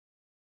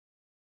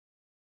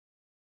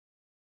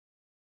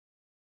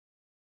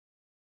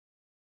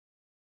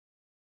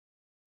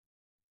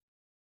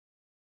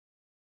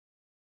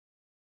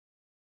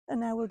So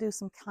now we'll do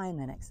some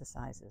Kaimen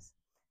exercises,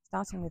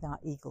 starting with our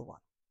eagle one.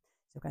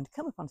 So we're going to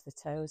come up onto the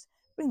toes,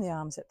 bring the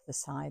arms up to the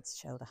sides,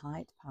 shoulder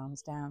height,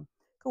 palms down,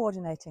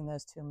 coordinating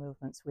those two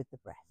movements with the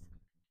breath.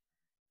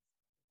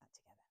 That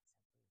together.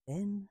 So breathe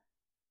in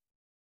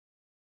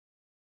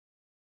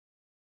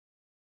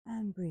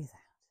and breathe out.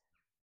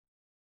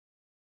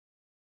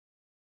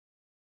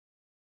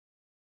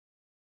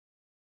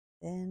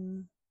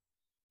 In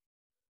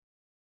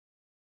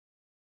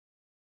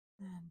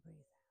and breathe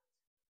out.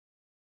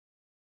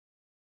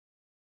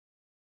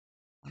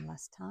 One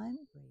last time,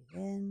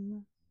 breathe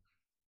in.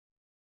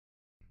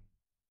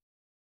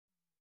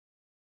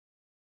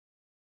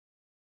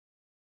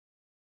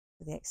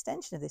 For the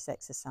extension of this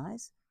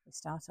exercise, we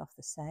start off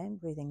the same,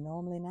 breathing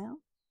normally now.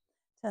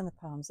 Turn the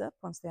palms up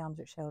once the arms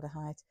are at shoulder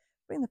height.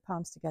 Bring the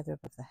palms together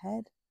above the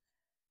head.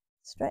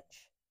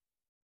 Stretch.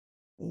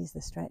 Ease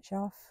the stretch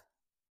off.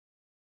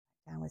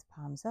 Down with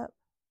palms up.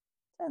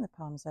 Turn the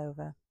palms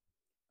over.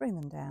 Bring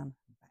them down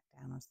and back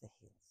down onto the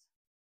heels.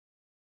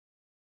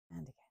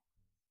 And again.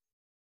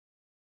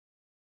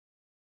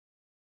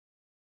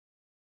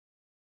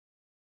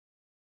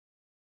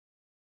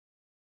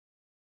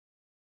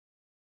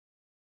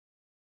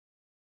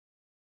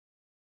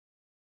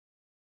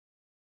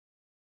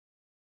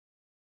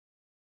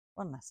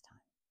 One last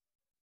time.